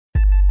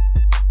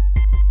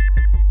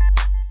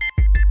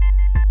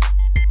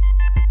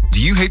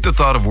Do you hate the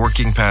thought of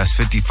working past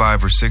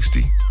 55 or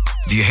 60?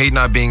 Do you hate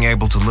not being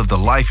able to live the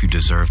life you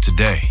deserve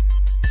today?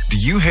 Do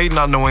you hate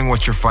not knowing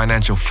what your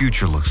financial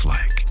future looks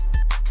like?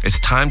 It's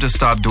time to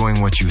stop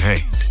doing what you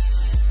hate.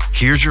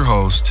 Here's your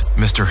host,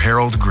 Mr.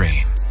 Harold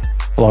Green.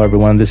 Hello,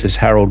 everyone. This is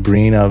Harold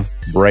Green of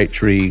Bright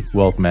Tree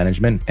Wealth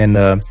Management, and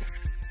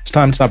it's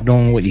time to stop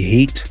doing what you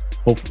hate.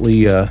 Hopefully,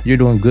 you're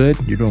doing good.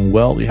 You're doing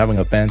well. You're having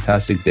a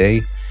fantastic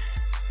day.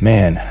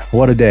 Man,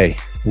 what a day.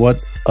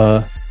 What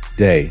a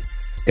day.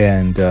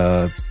 And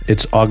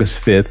it's August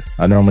 5th.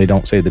 I normally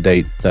don't say the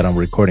date that I'm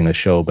recording the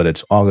show, but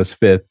it's August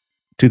 5th,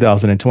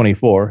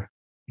 2024.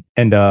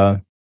 And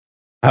I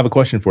have a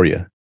question for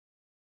you.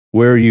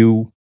 Where are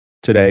you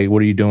today?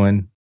 What are you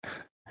doing?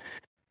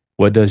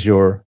 What does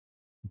your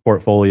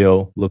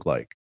portfolio look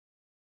like?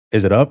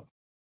 Is it up?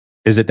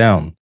 Is it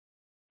down?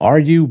 Are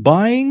you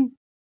buying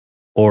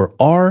or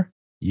are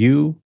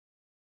you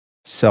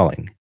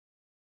selling?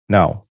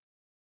 Now,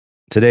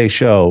 today's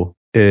show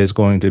is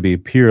going to be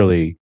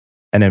purely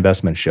an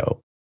investment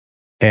show,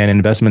 and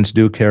investments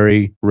do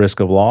carry risk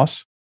of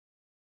loss.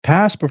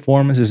 Past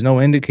performance is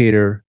no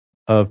indicator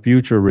of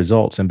future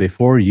results. And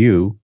before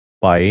you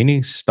buy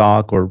any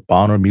stock or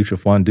bond or mutual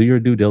fund, do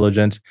your due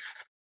diligence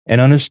and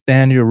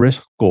understand your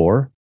risk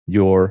score,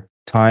 your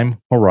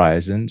time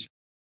horizons,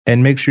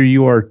 and make sure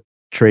you are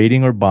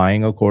trading or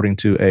buying according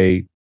to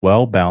a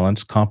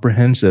well-balanced,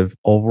 comprehensive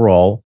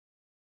overall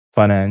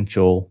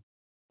financial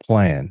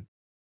plan.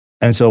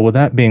 And so with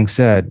that being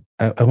said,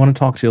 I want to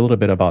talk to you a little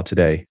bit about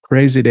today.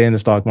 Crazy day in the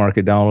stock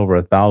market, down over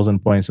 1,000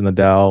 points in the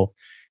Dow.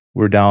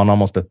 We're down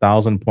almost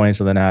 1,000 points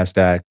in the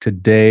NASDAQ.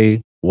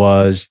 Today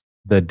was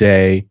the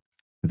day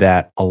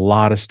that a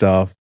lot of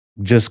stuff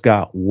just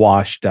got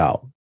washed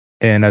out.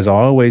 And as I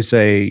always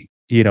say,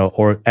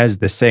 or as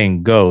the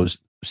saying goes,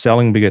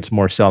 selling begets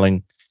more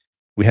selling.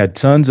 We had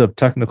tons of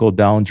technical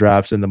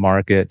downdrafts in the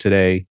market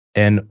today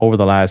and over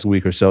the last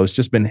week or so. It's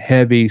just been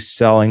heavy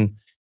selling.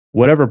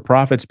 Whatever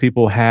profits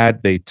people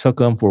had, they took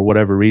them for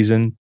whatever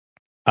reason.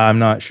 I'm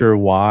not sure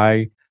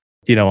why,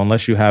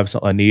 unless you have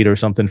a need or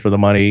something for the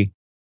money.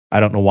 I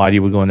don't know why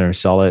you would go in there and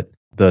sell it.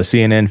 The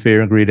CNN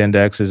Fear and Greed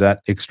Index is at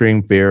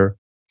extreme fear.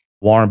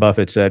 Warren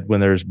Buffett said, when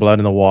there's blood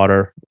in the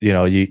water,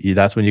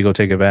 that's when you go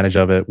take advantage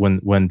of it.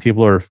 When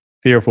people are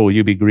fearful,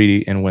 you be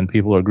greedy. And when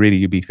people are greedy,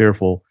 you be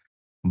fearful.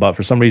 But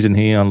for some reason,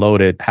 he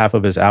unloaded half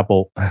of his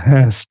Apple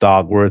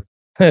stock worth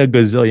a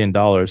gazillion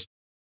dollars.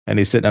 And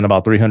he's sitting on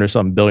about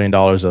 $300-something billion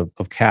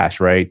of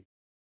cash, right?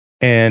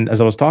 And as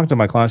I was talking to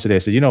my clients today, I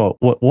said,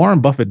 what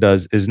Warren Buffett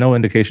does is no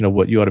indication of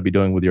what you ought to be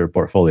doing with your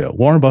portfolio.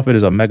 Warren Buffett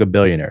is a mega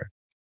billionaire.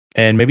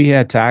 And maybe he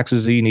had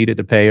taxes he needed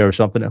to pay or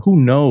something. Who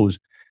knows?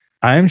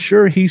 I'm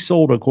sure he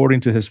sold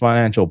according to his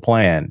financial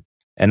plan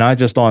and not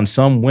just on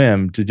some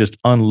whim to just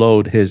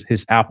unload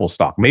his Apple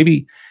stock.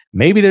 Maybe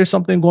there's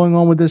something going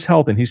on with his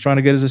health and he's trying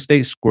to get his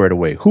estate squared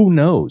away. Who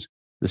knows?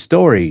 The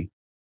story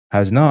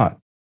has not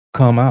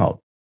come out.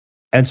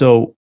 And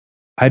so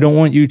I don't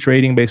want you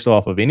trading based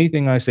off of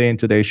anything I say in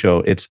today's show.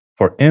 It's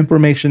for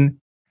information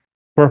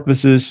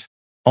purposes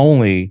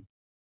only.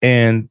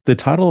 And the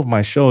title of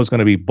my show is going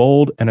to be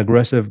Bold and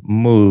Aggressive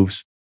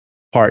Moves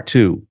Part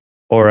 2,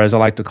 or as I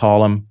like to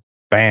call them,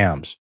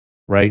 BAMs,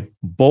 right?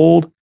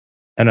 Bold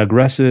and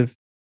aggressive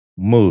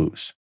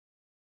moves.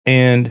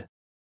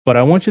 But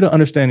I want you to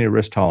understand your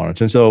risk tolerance.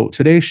 And so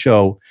today's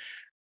show,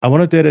 I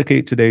want to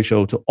dedicate today's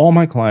show to all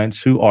my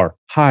clients who are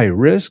high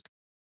risk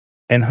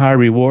and high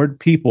reward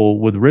people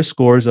with risk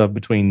scores of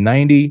between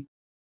 90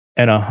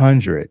 and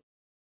 100.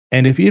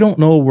 And if you don't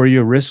know where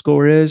your risk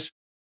score is,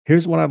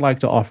 here's what I'd like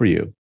to offer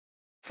you.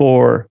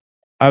 For,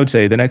 I would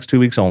say, the next 2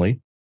 weeks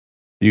only,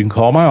 you can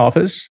call my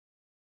office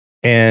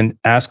and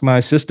ask my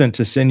assistant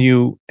to send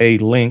you a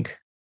link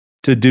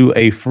to do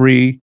a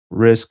free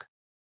risk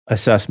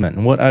assessment.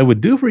 And what I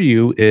would do for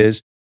you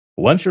is,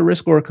 once your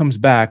risk score comes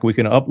back, we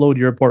can upload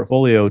your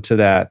portfolio to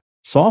that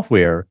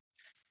software.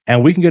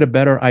 And we can get a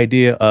better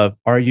idea of,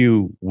 are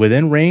you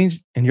within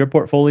range in your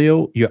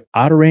portfolio, you're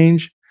out of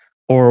range,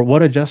 or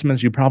what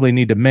adjustments you probably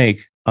need to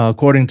make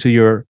according to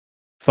your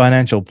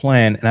financial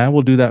plan. And I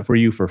will do that for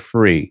you for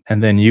free.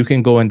 And then you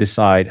can go and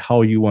decide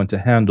how you want to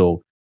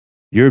handle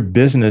your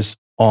business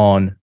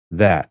on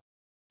that.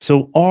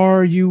 So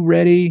are you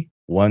ready?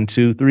 1,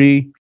 2,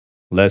 3,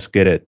 let's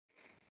get it.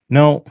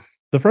 Now,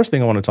 the first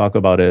thing I want to talk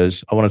about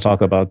is I want to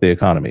talk about the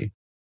economy.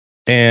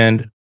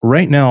 And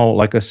right now,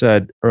 like I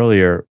said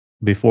earlier,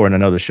 before in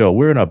another show,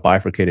 we're in a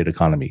bifurcated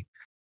economy.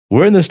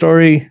 We're in the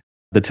story,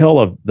 the tale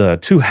of the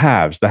two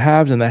halves, the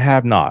haves and the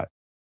have not.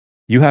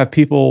 You have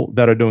people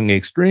that are doing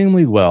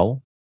extremely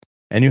well,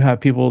 and you have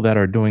people that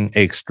are doing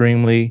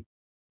extremely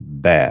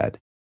bad.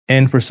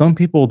 And for some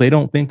people, they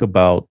don't think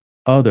about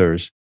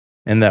others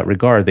in that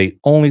regard. They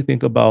only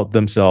think about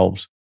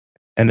themselves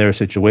and their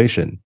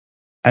situation.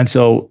 And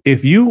so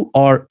if you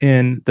are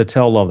in the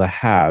tale of the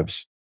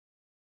haves,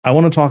 I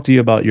want to talk to you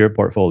about your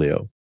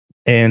portfolio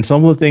and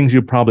some of the things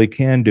you probably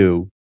can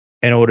do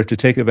in order to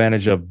take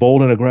advantage of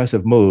bold and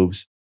aggressive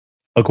moves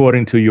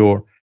according to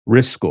your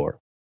risk score.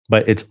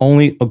 But it's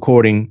only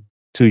according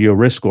to your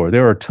risk score.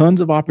 There are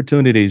tons of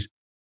opportunities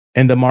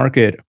in the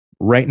market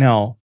right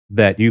now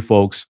that you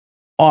folks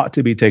ought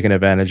to be taking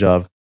advantage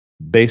of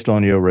based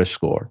on your risk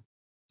score.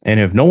 And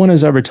if no one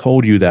has ever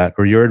told you that,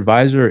 or your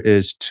advisor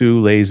is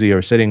too lazy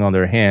or sitting on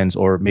their hands,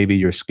 or maybe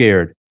you're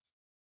scared,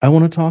 I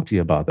want to talk to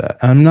you about that.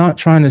 I'm not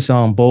trying to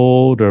sound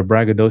bold or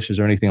braggadocious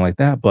or anything like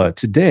that, but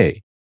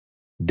today,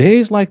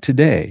 days like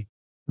today,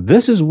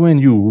 this is when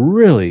you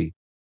really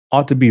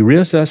ought to be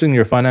reassessing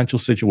your financial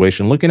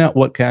situation, looking at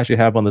what cash you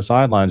have on the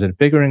sidelines and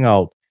figuring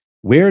out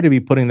where to be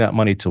putting that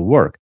money to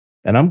work.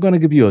 And I'm going to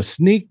give you a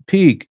sneak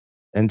peek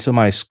into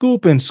my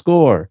scoop and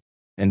score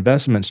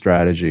investment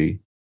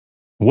strategy.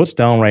 What's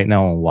down right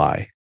now and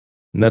why?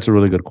 And that's a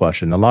really good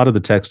question. A lot of the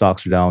tech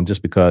stocks are down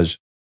just because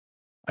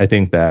I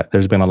think that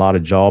there's been a lot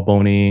of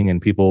jawboning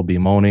and people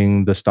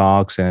bemoaning the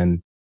stocks,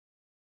 and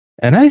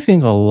I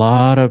think a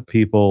lot of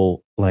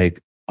people like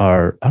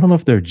are, I don't know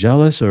if they're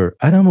jealous or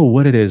I don't know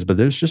what it is, but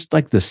there's just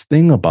like this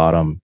thing about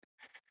them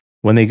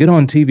when they get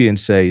on TV and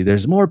say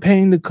there's more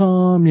pain to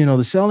come,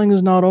 the selling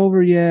is not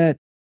over yet.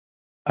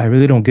 I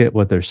really don't get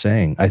what they're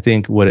saying. I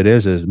think what it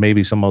is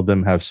maybe some of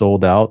them have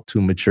sold out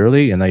too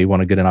maturely and they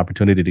want to get an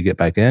opportunity to get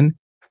back in.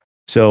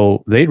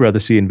 So they'd rather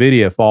see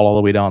Nvidia fall all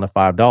the way down to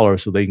 $5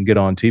 so they can get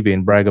on TV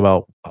and brag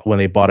about when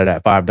they bought it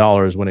at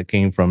 $5 when it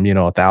came from,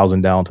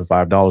 1,000 down to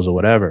 $5 or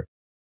whatever.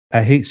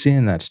 I hate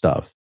seeing that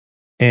stuff.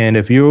 And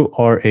if you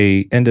are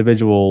a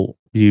individual,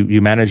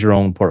 you manage your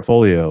own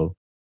portfolio,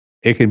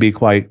 it can be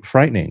quite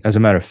frightening. As a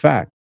matter of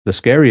fact, the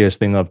scariest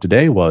thing of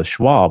today was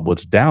Schwab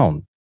was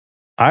down.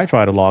 I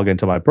tried to log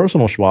into my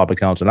personal Schwab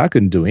accounts and I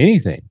couldn't do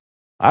anything.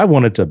 I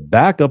wanted to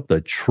back up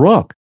the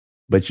truck.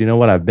 But you know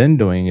what I've been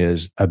doing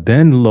is I've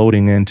been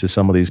loading into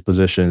some of these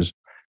positions,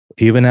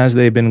 even as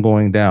they've been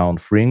going down,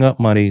 freeing up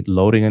money,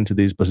 loading into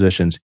these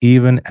positions,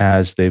 even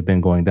as they've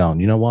been going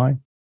down. You know why?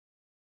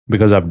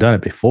 Because I've done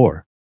it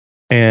before.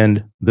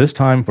 And this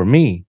time for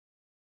me,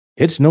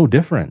 it's no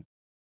different.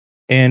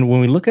 And when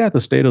we look at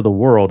the state of the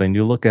world and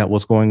you look at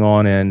what's going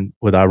on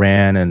with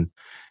Iran and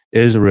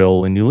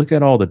Israel, and you look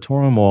at all the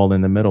turmoil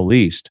in the Middle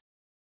East,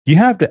 you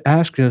have to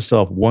ask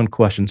yourself one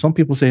question. Some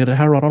people say,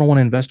 Harold, I don't want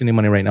to invest any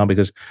money right now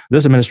because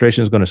this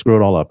administration is going to screw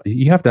it all up.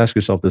 You have to ask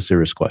yourself this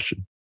serious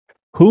question.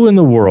 Who in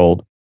the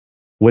world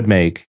would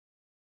make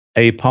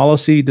a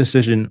policy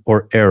decision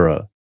or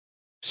error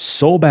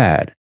so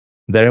bad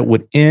that it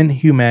would end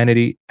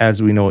humanity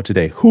as we know it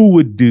today? Who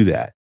would do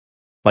that?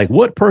 Like,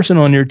 what person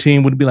on your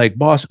team would be like,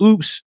 boss,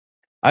 oops,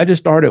 I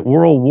just started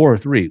World War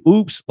III.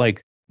 Oops.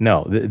 Like,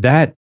 no,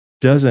 that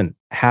doesn't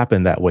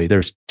happen that way.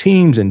 There's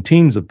teams and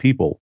teams of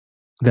people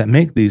that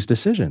make these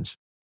decisions.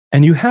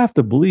 And you have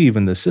to believe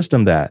in the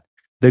system that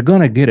they're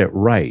going to get it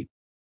right.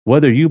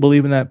 Whether you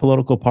believe in that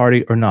political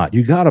party or not,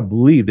 you got to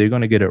believe they're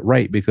going to get it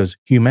right because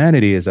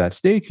humanity is at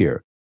stake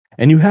here.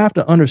 And you have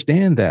to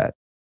understand that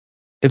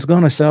it's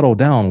going to settle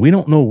down. We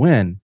don't know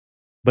when,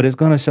 but it's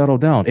going to settle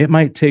down. It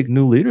might take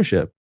new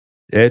leadership.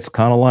 It's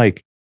kind of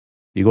like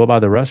you go by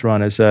the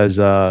restaurant, it says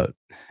under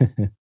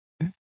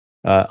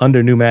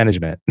new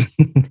management.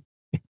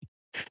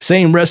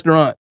 Same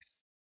restaurant,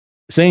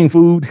 same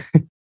food,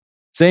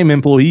 same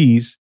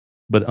employees,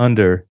 but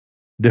under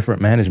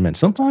different management.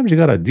 Sometimes you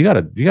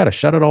gotta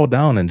shut it all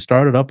down and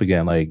start it up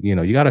again. Like, you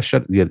gotta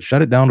shut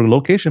it down. The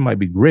location might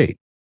be great.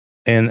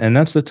 And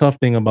that's the tough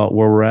thing about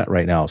where we're at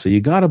right now. So you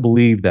gotta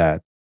believe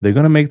that they're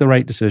gonna make the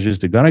right decisions,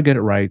 they're gonna get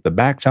it right, the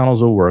back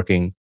channels are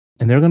working,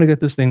 and they're gonna get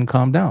this thing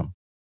calmed down.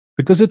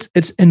 Because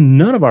it's in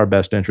none of our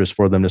best interest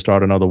for them to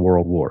start another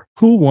world war.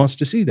 Who wants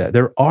to see that?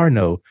 There are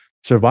no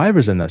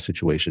survivors in that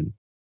situation.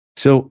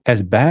 So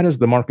as bad as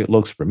the market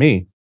looks for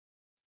me,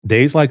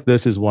 days like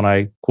this is when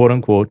I, quote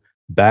unquote,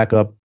 back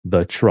up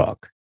the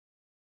truck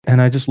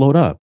and I just load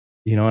up,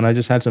 and I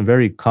just had some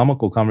very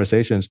comical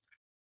conversations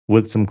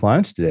with some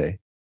clients today.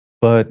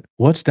 But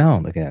what's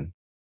down again?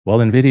 Well,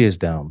 Nvidia's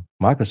down,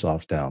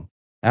 Microsoft's down,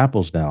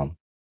 Apple's down,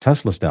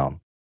 Tesla's down.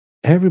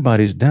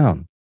 Everybody's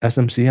down.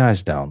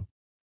 SMCI's down.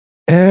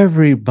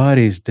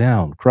 Everybody's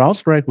down.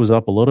 CrowdStrike was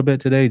up a little bit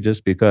today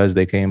just because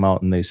they came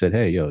out and they said,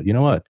 hey, you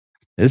know what?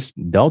 This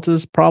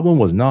Delta's problem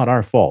was not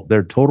our fault.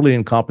 They're totally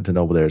incompetent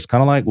over there. It's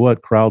kind of like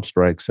what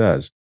CrowdStrike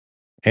says.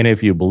 And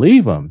if you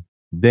believe them,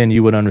 then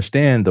you would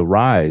understand the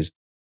rise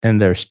in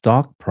their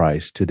stock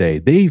price today.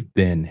 They've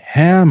been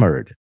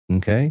hammered,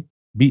 okay?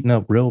 Beaten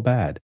up real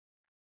bad.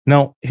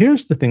 Now,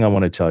 here's the thing I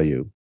want to tell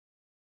you.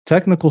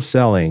 Technical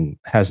selling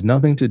has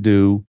nothing to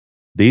do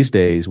these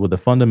days with the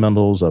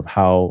fundamentals of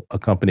how a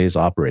company is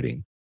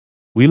operating.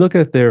 We look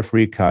at their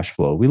free cash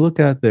flow. We look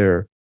at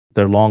their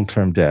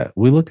long-term debt.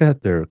 We look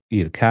at their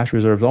cash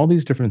reserves, all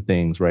these different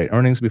things, right?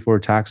 Earnings before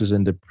taxes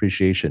and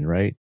depreciation,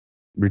 right?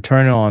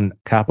 Return on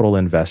capital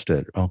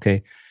invested,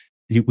 okay?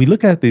 We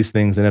look at these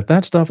things, and if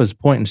that stuff is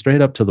pointing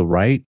straight up to the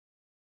right,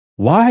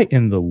 why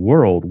in the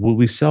world will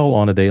we sell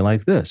on a day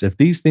like this? If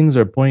these things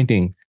are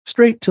pointing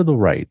straight to the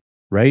right,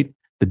 right?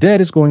 The debt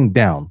is going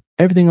down.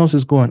 Everything else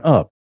is going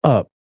up,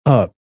 up,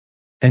 up.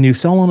 And you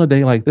sell on a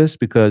day like this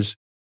because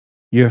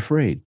you're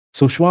afraid.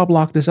 So Schwab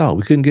locked us out.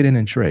 We couldn't get in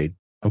and trade.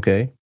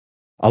 Okay.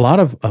 A lot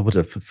of, was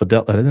it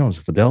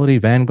Fidelity,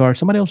 Vanguard,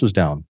 somebody else was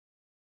down.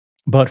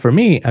 But for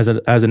me, as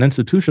an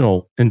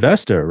institutional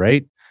investor,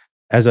 right,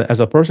 as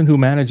a person who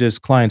manages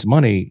clients'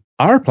 money,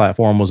 our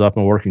platform was up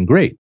and working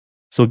great.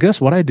 So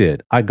guess what I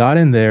did? I got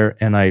in there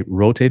and I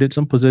rotated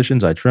some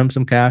positions. I trimmed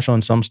some cash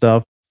on some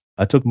stuff.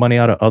 I took money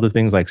out of other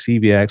things like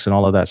CVX and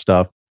all of that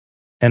stuff.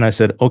 And I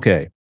said,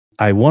 okay,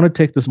 I want to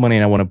take this money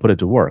and I want to put it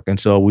to work. And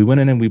so we went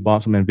in and we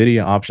bought some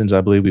NVIDIA options.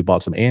 I believe we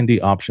bought some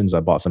AMD options. I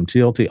bought some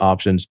TLT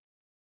options.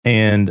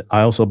 And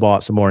I also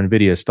bought some more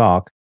NVIDIA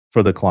stock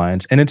for the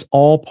clients. And it's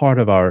all part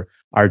of our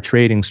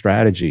trading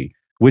strategy,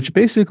 which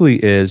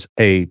basically is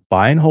a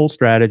buy and hold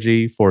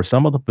strategy for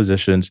some of the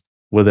positions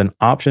with an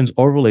options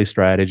overlay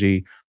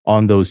strategy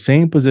on those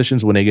same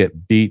positions when they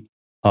get beat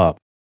up.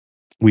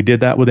 We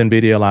did that with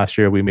NVIDIA last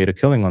year. We made a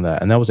killing on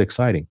that. And that was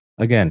exciting.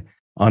 Again,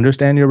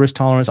 understand your risk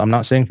tolerance. I'm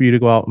not saying for you to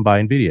go out and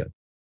buy NVIDIA.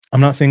 I'm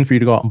not saying for you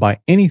to go out and buy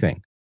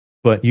anything,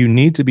 but you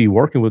need to be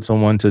working with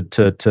someone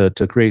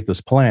to create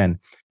this plan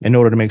in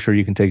order to make sure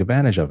you can take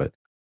advantage of it.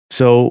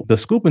 So the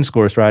scoop and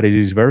score strategy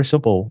is very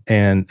simple,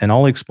 and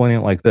I'll explain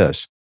it like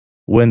this: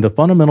 when the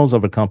fundamentals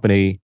of a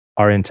company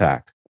are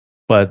intact,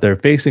 but they're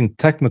facing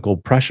technical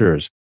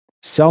pressures,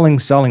 selling,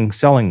 selling,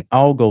 selling,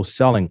 algo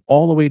selling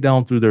all the way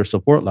down through their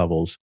support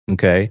levels,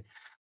 okay,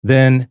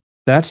 then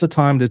that's the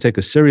time to take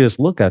a serious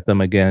look at them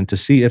again to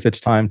see if it's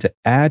time to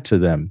add to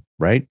them,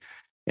 right?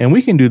 And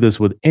we can do this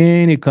with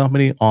any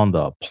company on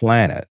the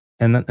planet.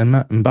 And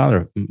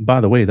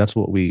by the way, that's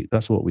what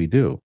we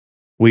do.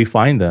 We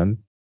find them,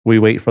 we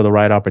wait for the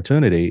right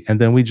opportunity, and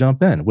then we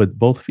jump in with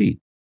both feet.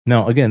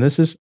 Now, again, this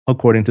is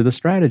according to the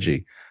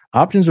strategy.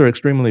 Options are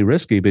extremely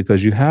risky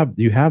because you have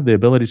the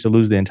ability to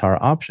lose the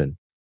entire option.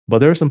 But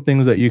there are some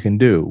things that you can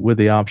do with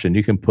the option.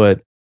 You can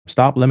put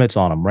stop limits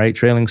on them, right?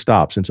 Trailing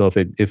stops. And so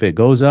if it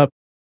goes up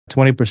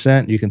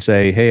 20%, you can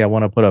say, hey, I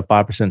want to put a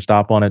 5%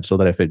 stop on it so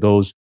that if it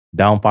goes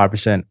down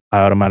 5%, I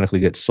automatically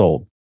get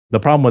sold. The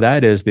problem with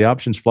that is the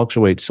options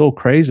fluctuate so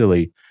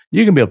crazily.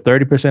 You can be up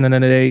 30% in a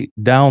day,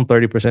 down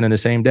 30% in the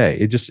same day.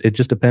 It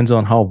just depends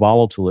on how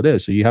volatile it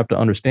is. So you have to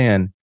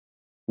understand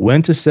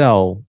when to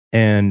sell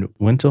and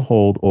when to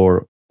hold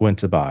or when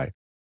to buy.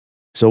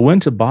 So when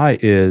to buy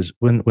is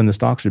when the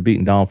stocks are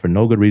beaten down for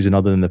no good reason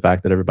other than the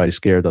fact that everybody's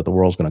scared that the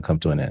world's going to come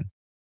to an end.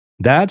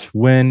 That's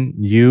when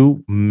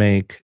you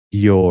make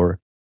your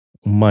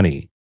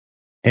money.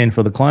 And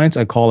for the clients,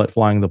 I call it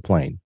flying the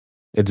plane.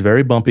 It's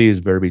very bumpy, it's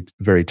very,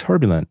 very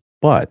turbulent,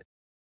 but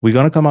we're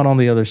going to come out on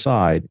the other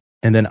side.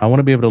 And then I want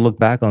to be able to look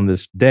back on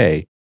this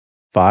day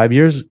 5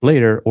 years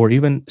later, or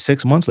even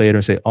 6 months later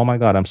and say, oh my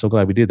God, I'm so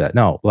glad we did that.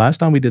 Now, last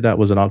time we did that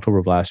was in October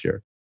of last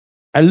year.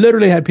 I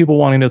literally had people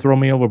wanting to throw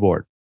me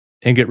overboard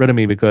and get rid of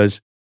me because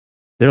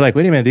they're like,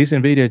 wait a minute, these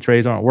NVIDIA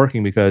trades aren't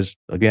working because,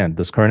 again,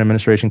 this current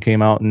administration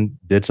came out and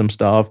did some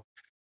stuff.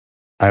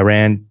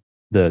 Iran,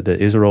 the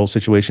Israel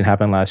situation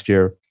happened last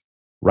year.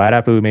 Right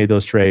after we made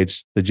those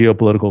trades, the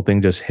geopolitical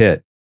thing just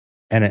hit.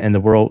 And the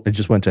world, it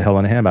just went to hell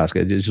in a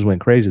handbasket. It just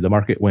went crazy. The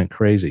market went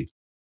crazy.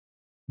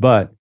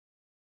 But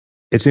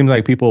it seems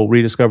like people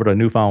rediscovered a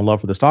newfound love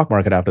for the stock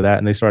market after that,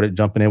 and they started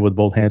jumping in with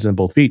both hands and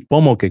both feet.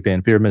 FOMO kicked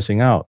in, fear of missing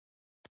out.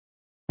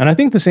 And I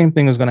think the same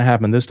thing is going to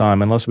happen this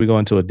time, unless we go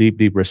into a deep,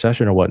 deep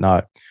recession or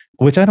whatnot,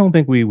 which I don't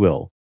think we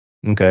will.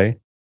 Okay.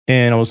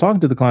 And I was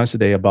talking to the clients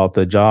today about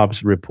the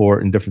jobs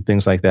report and different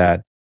things like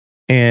that.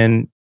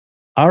 And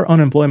our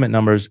unemployment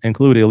numbers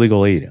include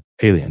illegal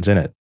aliens in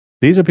it.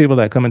 These are people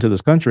that come into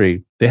this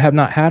country, they have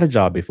not had a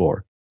job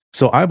before.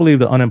 So I believe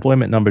the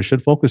unemployment numbers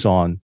should focus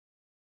on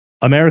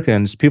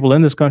Americans, people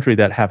in this country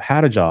that have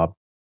had a job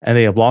and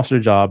they have lost their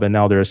job and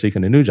now they're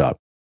seeking a new job.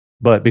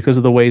 But because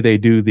of the way they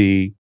do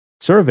the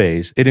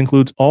surveys, it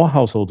includes all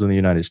households in the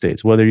United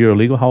States, whether you're a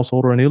legal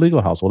household or an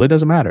illegal household, it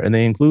doesn't matter. And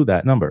they include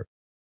that number.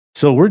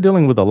 So we're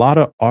dealing with a lot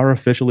of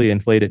artificially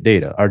inflated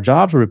data. Our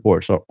jobs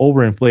reports are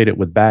overinflated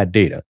with bad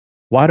data.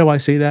 Why do I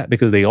say that?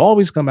 Because they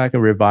always come back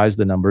and revise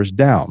the numbers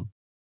down.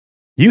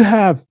 You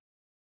have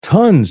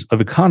tons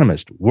of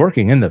economists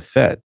working in the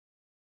Fed,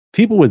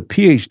 people with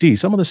PhD,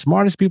 some of the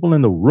smartest people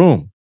in the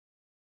room.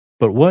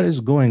 But what is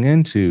going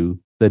into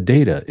the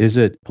data? Is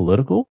it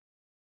political?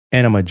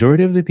 And a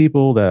majority of the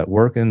people that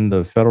work in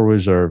the Federal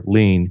Reserve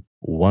lean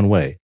one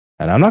way.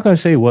 And I'm not going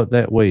to say what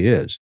that way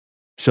is.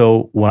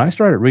 So when I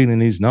started reading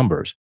these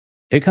numbers,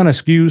 it kind of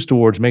skews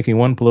towards making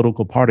one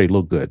political party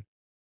look good.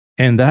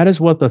 And that is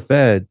what the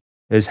Fed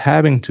is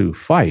having to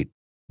fight.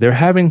 They're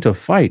having to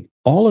fight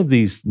all of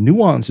these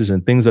nuances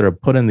and things that are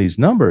put in these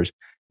numbers,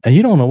 and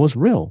you don't know what's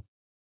real.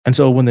 And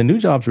so when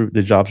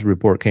the jobs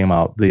report came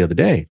out the other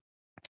day,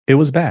 it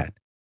was bad.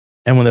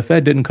 And when the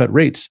Fed didn't cut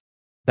rates,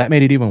 that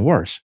made it even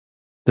worse.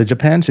 The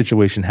Japan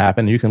situation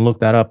happened. You can look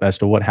that up as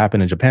to what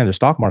happened in Japan. The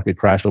stock market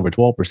crashed over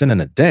 12%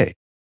 in a day,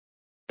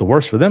 the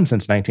worst for them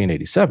since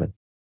 1987.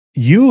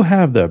 You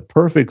have the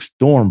perfect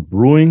storm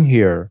brewing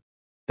here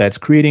that's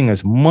creating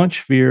as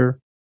much fear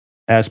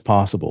as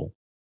possible.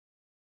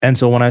 And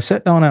so when I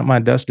sat down at my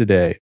desk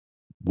today,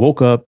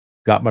 woke up,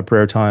 got my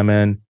prayer time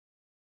in,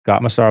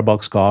 got my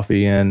Starbucks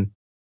coffee in,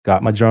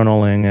 got my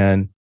journaling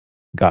in,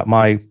 got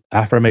my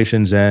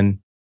affirmations in,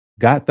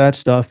 got that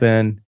stuff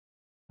in,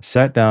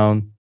 sat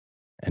down,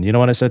 And you know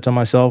what I said to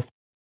myself?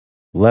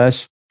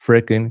 Let's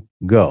freaking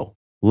go.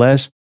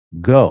 Let's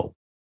go.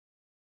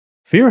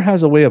 Fear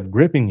has a way of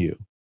gripping you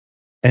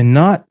and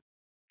not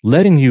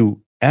letting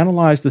you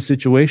analyze the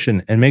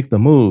situation and make the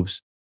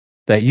moves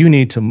that you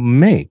need to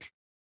make.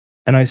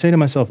 And I say to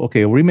myself,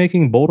 okay, are we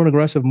making bold and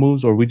aggressive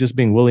moves or are we just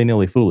being willy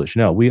nilly foolish?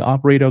 No, we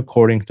operate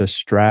according to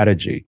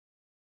strategy.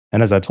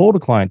 And as I told a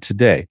client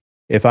today,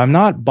 if I'm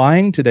not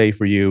buying today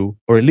for you,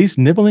 or at least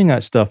nibbling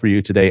at stuff for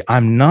you today,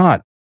 I'm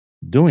not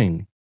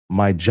doing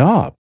my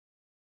job.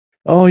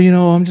 Oh,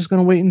 I'm just going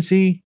to wait and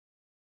see.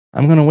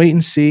 I'm going to wait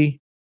and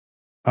see.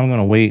 I'm going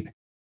to wait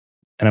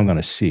and I'm going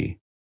to see.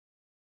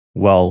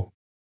 Well,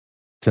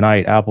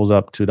 tonight, Apple's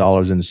up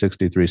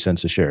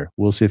 $2.63 a share.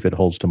 We'll see if it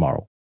holds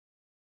tomorrow.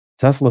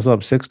 Tesla's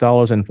up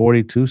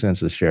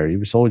 $6.42 a share.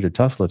 You sold your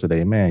Tesla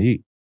today, man. You're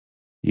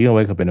going to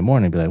wake up in the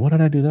morning and be like, what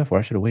did I do that for?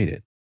 I should have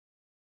waited.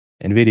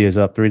 Nvidia is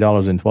up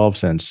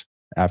 $3.12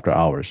 after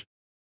hours.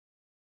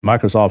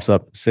 Microsoft's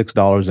up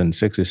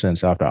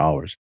 $6.60 after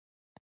hours.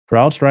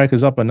 CrowdStrike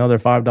is up another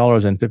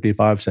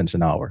 $5.55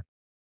 an hour.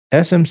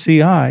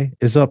 SMCI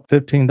is up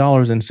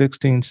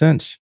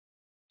 $15.16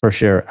 per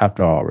share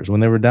after hours when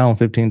they were down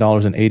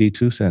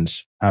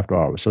 $15.82 after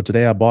hours. So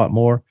today I bought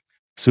more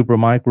super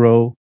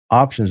micro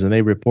options and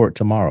they report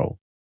tomorrow.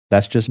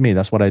 That's just me.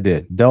 That's what I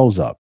did. Dell's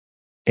up.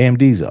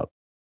 AMD's up.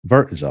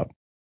 Vert is up.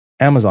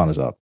 Amazon is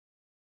up.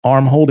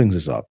 ARM Holdings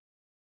is up.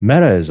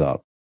 Meta is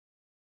up.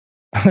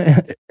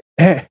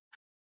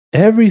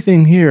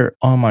 Everything here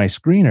on my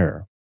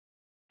screener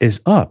is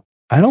up.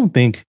 I don't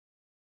think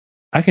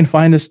I can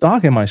find a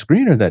stock in my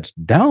screener that's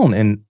down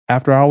in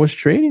after hours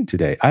trading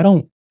today. I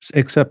don't,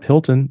 except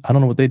Hilton. I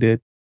don't know what they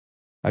did.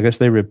 I guess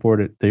they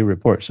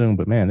report soon,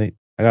 but man,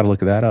 I got to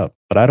look at that up.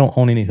 But I don't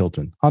own any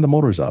Hilton. Honda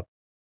Motors up.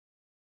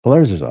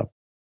 Polaris is up.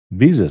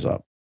 Visa is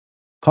up.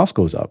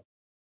 Costco's up.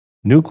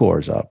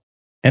 Nucor's up.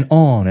 And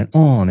on and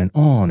on and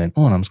on and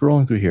on. I'm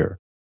scrolling through here.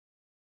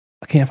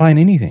 I can't find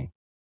anything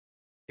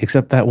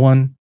except that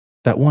one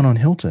on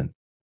Hilton.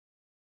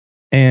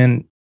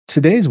 And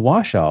today's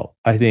washout,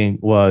 I think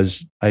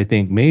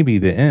maybe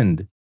the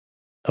end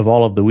of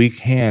all of the weak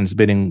hands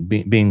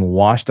being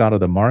washed out of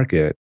the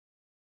market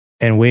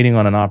and waiting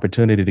on an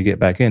opportunity to get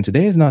back in.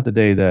 Today is not the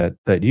day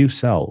that you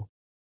sell.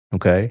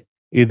 Okay.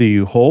 Either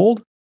you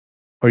hold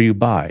or you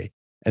buy.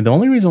 And the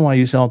only reason why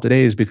you sell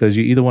today is because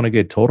you either want to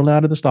get totally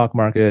out of the stock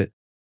market,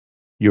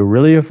 you're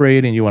really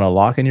afraid and you want to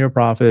lock in your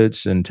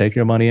profits and take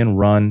your money and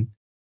run,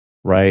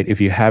 right?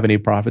 If you have any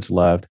profits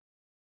left,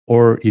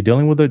 or you're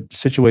dealing with a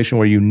situation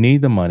where you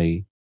need the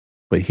money.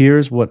 But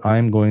here's what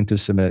I'm going to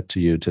submit to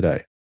you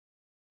today.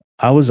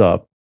 I was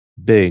up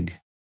big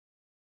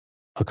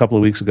a couple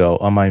of weeks ago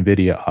on my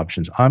NVIDIA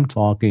options. I'm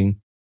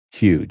talking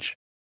huge.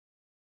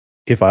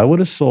 If I would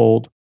have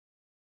sold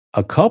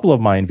a couple of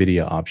my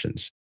NVIDIA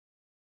options,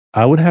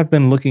 I would have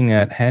been looking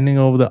at handing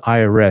over the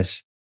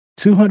IRS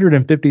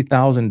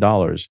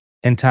 $250,000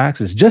 in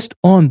taxes just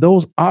on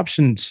those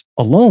options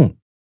alone,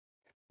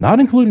 not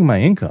including my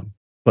income,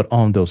 but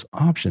on those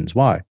options.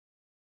 Why?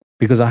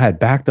 Because I had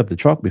backed up the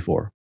truck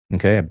before.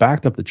 Okay. I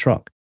backed up the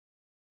truck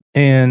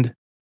and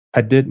I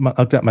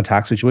looked at my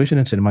tax situation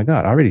and said, oh my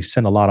God, I already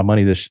sent a lot of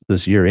money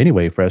this year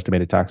anyway for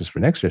estimated taxes for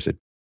next year. I said,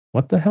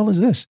 what the hell is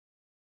this?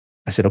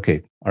 I said,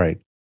 okay, all right,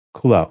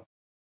 cool out.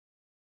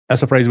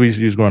 That's a phrase we used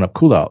to use growing up,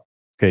 cool out.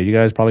 Okay. You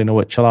guys probably know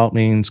what chill out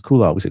means.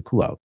 Cool out. We said,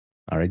 cool out.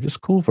 All right.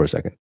 Just cool for a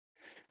second.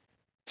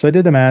 So I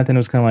did the math and it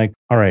was kind of like,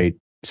 all right,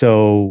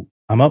 so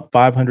I'm up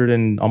 500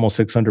 and almost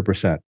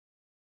 600%.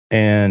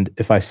 And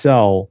if I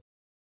sell,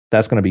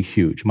 that's going to be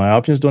huge. My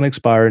options don't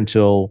expire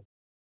until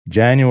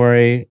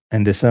January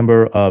and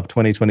December of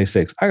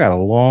 2026. I got a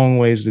long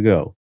ways to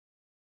go.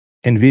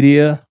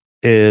 NVIDIA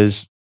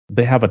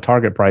they have a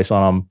target price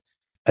on them.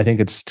 I think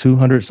it's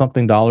 $200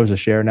 something a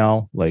share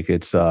now. Like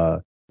it's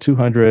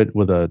 200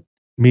 with a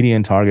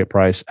median target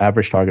price,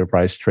 average target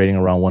price trading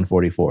around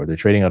 144. They're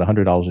trading at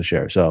 $100 a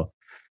share. So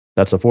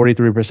that's a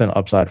 43%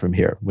 upside from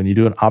here. When you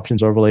do an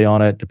options overlay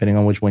on it, depending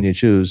on which one you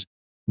choose,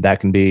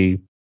 that can be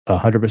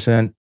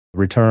 100%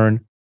 return,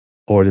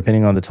 or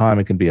depending on the time,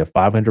 it can be a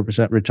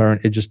 500% return.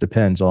 It just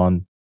depends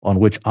on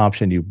which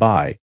option you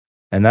buy.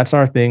 And that's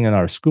our thing in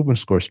our scoop and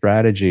score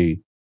strategy.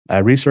 I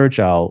research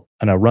out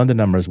and I run the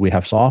numbers. We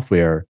have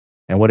software.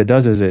 And what it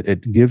does is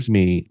it gives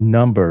me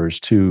numbers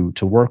to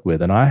work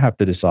with. And I have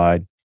to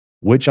decide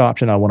which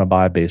option I want to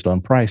buy based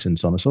on price and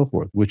so on and so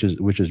forth, which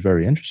is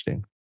very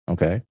interesting.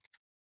 Okay.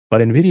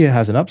 But NVIDIA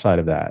has an upside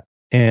of that.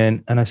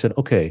 And I said,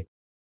 okay,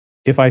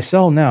 if I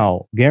sell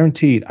now,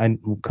 guaranteed I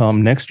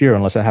come next year,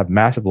 unless I have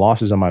massive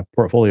losses on my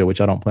portfolio, which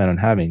I don't plan on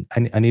having,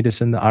 I need to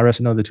send the IRS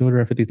another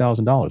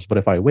 $250,000. But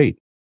if I wait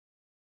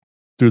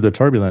through the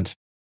turbulence,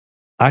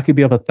 I could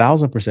be up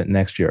 1,000%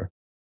 next year.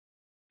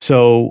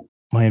 So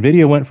my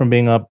NVIDIA went from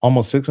being up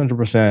almost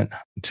 600%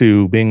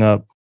 to being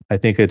up, I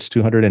think it's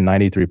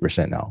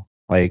 293% now.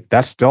 Like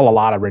that's still a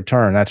lot of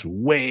return. That's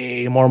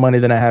way more money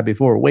than I had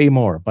before, way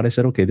more. But I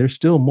said, okay, there's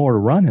still more to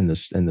run in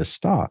this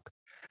stock.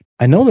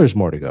 I know there's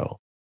more to go.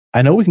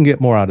 I know we can get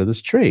more out of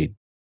this trade.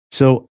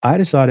 So I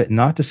decided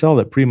not to sell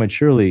it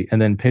prematurely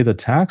and then pay the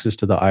taxes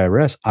to the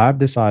IRS. I've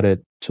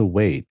decided to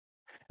wait.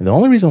 And the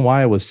only reason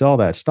why I would sell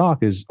that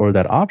stock is, or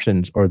that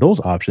options, or those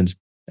options,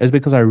 is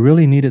because I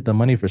really needed the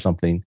money for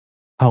something.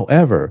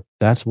 However,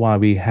 that's why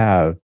we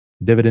have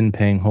dividend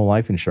paying whole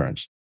life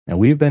insurance. And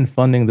we've been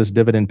funding this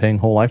dividend paying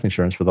whole life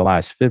insurance for the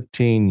last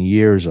 15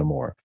 years or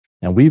more.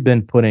 And we've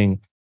been putting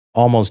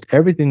almost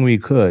everything we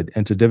could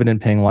into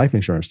dividend paying life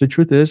insurance. The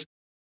truth is,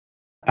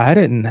 I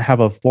didn't have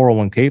a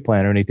 401k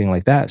plan or anything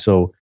like that.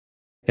 So,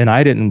 and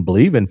I didn't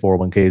believe in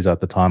 401ks at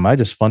the time. I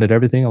just funded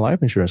everything in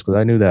life insurance because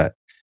I knew that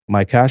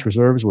my cash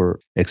reserves were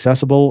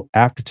accessible,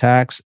 after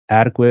tax,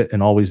 adequate,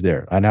 and always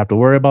there. I didn't have to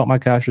worry about my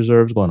cash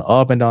reserves going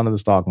up and down in the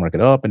stock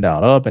market, up and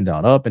down, up and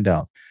down, up and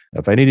down.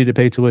 If I needed to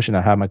pay tuition,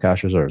 I had my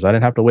cash reserves. I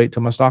didn't have to wait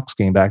till my stocks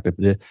came back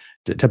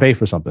to pay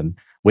for something,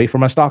 wait for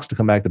my stocks to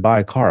come back to buy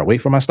a car,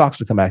 wait for my stocks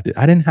to come back.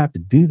 I didn't have to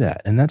do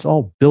that. And that's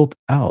all built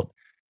out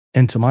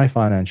into my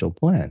financial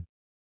plan.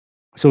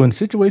 So in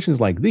situations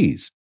like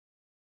these,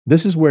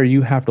 this is where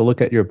you have to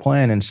look at your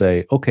plan and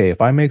say, okay, if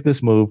I make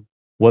this move,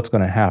 what's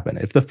going to happen?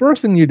 If the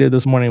first thing you did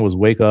this morning was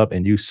wake up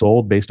and you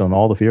sold based on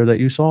all the fear that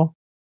you saw,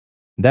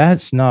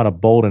 that's not a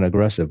bold and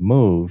aggressive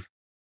move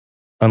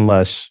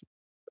unless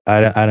I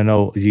don't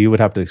know. You would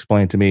have to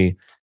explain to me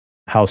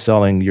how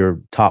selling your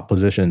top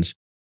positions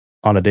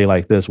on a day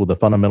like this with the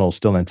fundamentals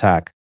still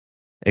intact,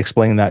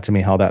 explain that to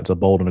me, how that's a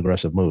bold and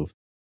aggressive move.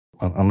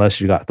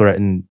 Unless you got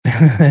threatened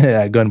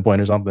at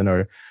gunpoint or something,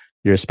 or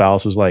your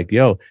spouse was like,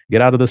 yo,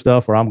 get out of the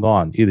stuff or I'm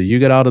gone. Either you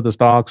get out of the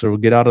stocks or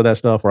get out of that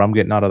stuff or I'm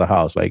getting out of the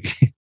house. Like,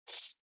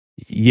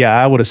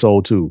 yeah, I would have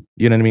sold too.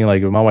 You know what I mean?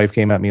 Like if my wife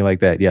came at me like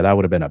that, yeah, that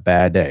would have been a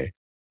bad day.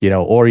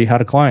 Or you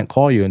had a client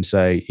call you and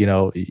say,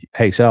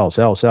 hey, sell,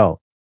 sell,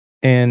 sell.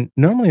 And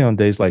normally on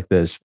days like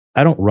this,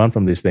 I don't run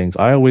from these things.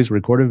 I always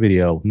record a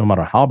video, no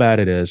matter how bad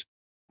it is.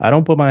 I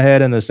don't put my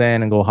head in the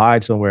sand and go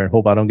hide somewhere and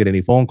hope I don't get any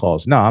phone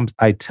calls. No,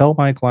 I tell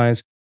my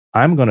clients,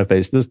 I'm going to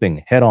face this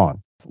thing head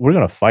on. We're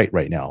going to fight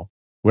right now.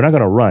 We're not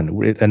going to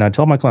run. And I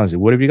tell my clients,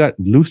 what have you got?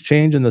 Loose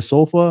change in the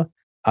sofa?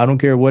 I don't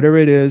care, whatever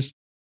it is,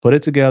 put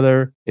it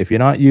together. If you're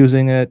not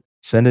using it,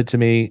 send it to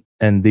me.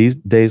 And these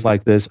days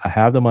like this, I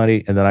have the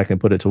money and then I can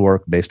put it to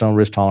work based on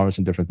risk tolerance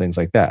and different things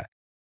like that.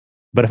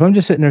 But if I'm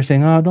just sitting there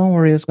saying, oh, don't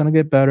worry, it's going to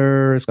get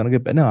better. It's going to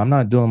get better. No, I'm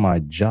not doing my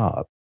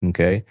job.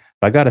 Okay.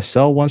 If I got to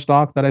sell one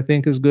stock that I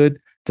think is good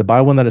to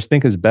buy one that I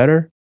think is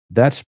better,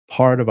 that's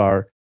part of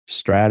our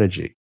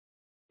strategy.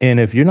 And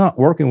if you're not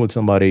working with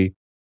somebody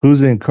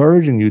who's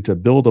encouraging you to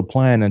build a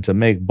plan and to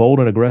make bold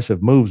and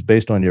aggressive moves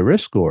based on your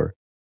risk score,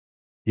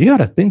 you got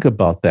to think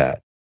about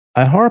that.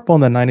 I harp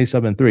on the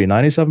 97.3.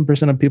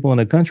 97% of people in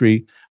the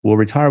country will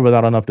retire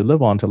without enough to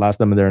live on to last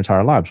them in their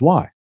entire lives.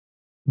 Why?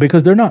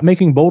 Because they're not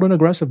making bold and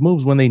aggressive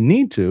moves when they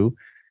need to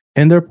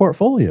in their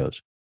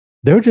portfolios.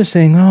 They're just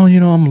saying, oh,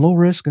 I'm low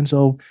risk. And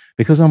so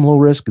because I'm low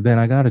risk, then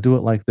I got to do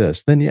it like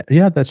this. Then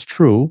yeah, that's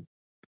true.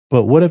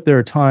 But what if there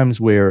are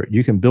times where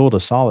you can build a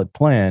solid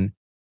plan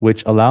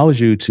which allows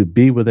you to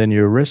be within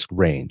your risk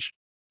range?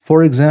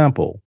 For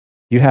example,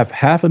 you have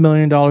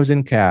 $500,000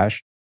 in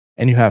cash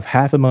and you have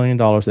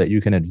 $500,000 that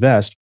you can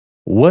invest.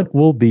 What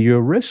will be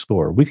your risk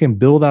score? We can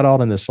build that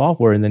out in the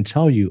software and then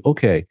tell you,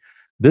 okay,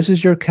 this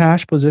is your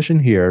cash position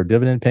here,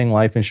 dividend paying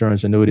life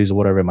insurance, annuities, or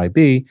whatever it might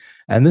be.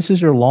 And this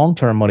is your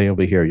long-term money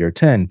over here, your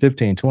 10,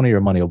 15, 20-year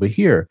money over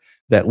here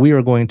that we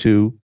are going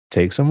to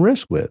take some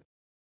risk with.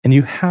 And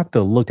you have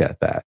to look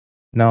at that.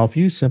 Now, if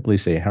you simply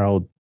say,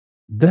 Harold,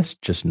 that's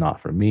just not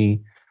for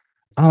me.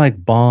 I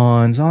like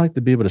bonds. I like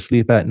to be able to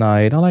sleep at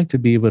night. I like to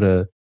be able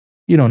to,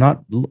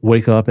 not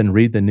wake up and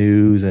read the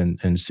news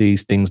and see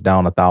things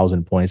down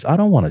 1,000 points. I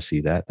don't want to see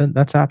that. Then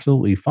that's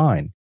absolutely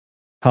fine.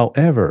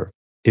 However,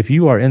 if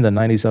you are in the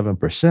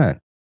 97%,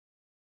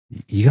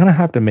 you're going to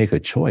have to make a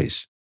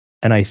choice.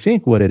 And I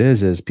think what it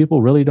is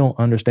people really don't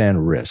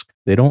understand risk.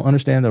 They don't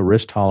understand the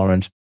risk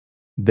tolerance.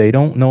 They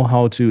don't know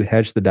how to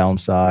hedge the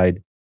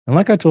downside. And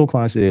like I told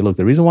clients today, look,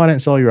 the reason why I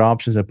didn't sell your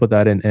options and put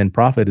that in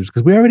profit is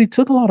because we already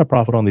took a lot of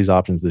profit on these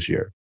options this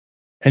year.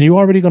 And you're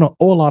already going to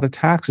owe a lot of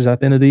taxes at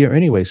the end of the year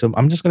anyway. So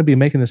I'm just going to be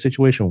making the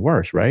situation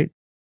worse, right?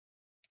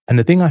 And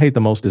the thing I hate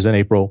the most is in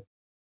April,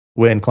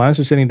 when clients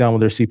are sitting down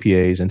with their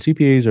CPAs, and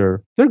CPAs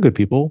they're good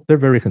people. They're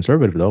very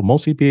conservative though.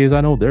 Most CPAs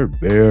I know, they're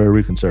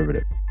very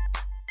conservative.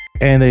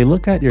 And they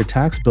look at your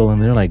tax bill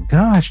and they're like,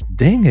 gosh,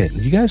 dang it.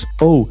 You guys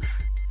owe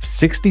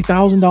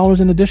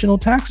 $60,000 in additional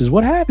taxes.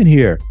 What happened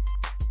here?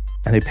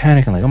 And they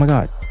panic and like, oh my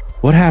God,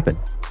 what happened?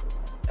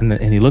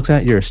 And he looks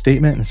at your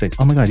statement and says,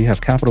 oh my God, you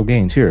have capital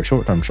gains here,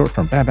 short-term,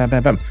 bam, bam,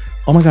 bam, bam.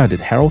 Oh my God, did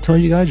Harold tell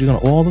you guys you're going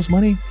to owe all this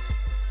money?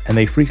 And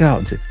they freak out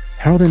and say,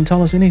 Harold didn't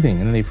tell us anything.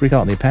 And then they freak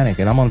out and they panic.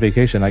 And I'm on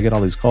vacation. I get all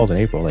these calls in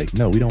April. Like,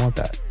 no, we don't want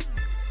that.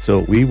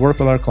 So we work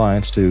with our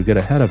clients to get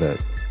ahead of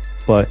it.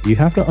 But you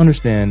have to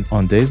understand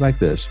on days like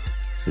this,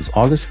 it's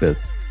August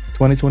 5th,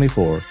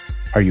 2024.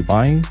 Are you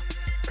buying?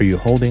 Are you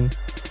holding?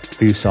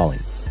 Are you selling?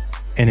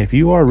 And if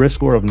you are a risk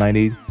score of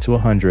 90 to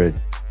 100,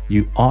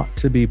 you ought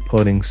to be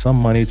putting some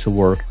money to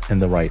work in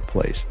the right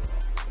place.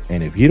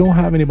 And if you don't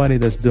have anybody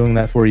that's doing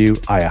that for you,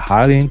 I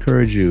highly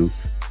encourage you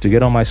to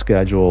get on my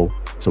schedule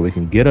so we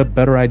can get a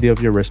better idea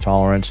of your risk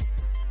tolerance,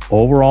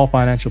 overall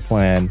financial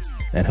plan,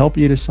 and help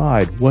you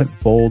decide what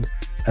bold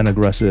and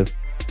aggressive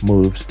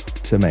moves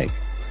to make.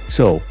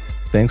 So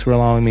thanks for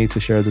allowing me to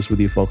share this with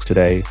you folks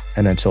today.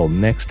 And until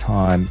next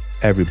time,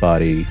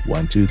 everybody,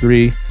 1, 2,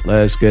 3,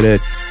 let's get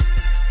it.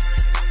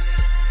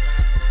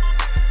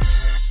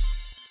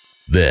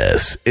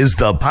 This is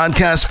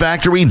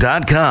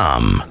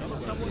thepodcastfactory.com.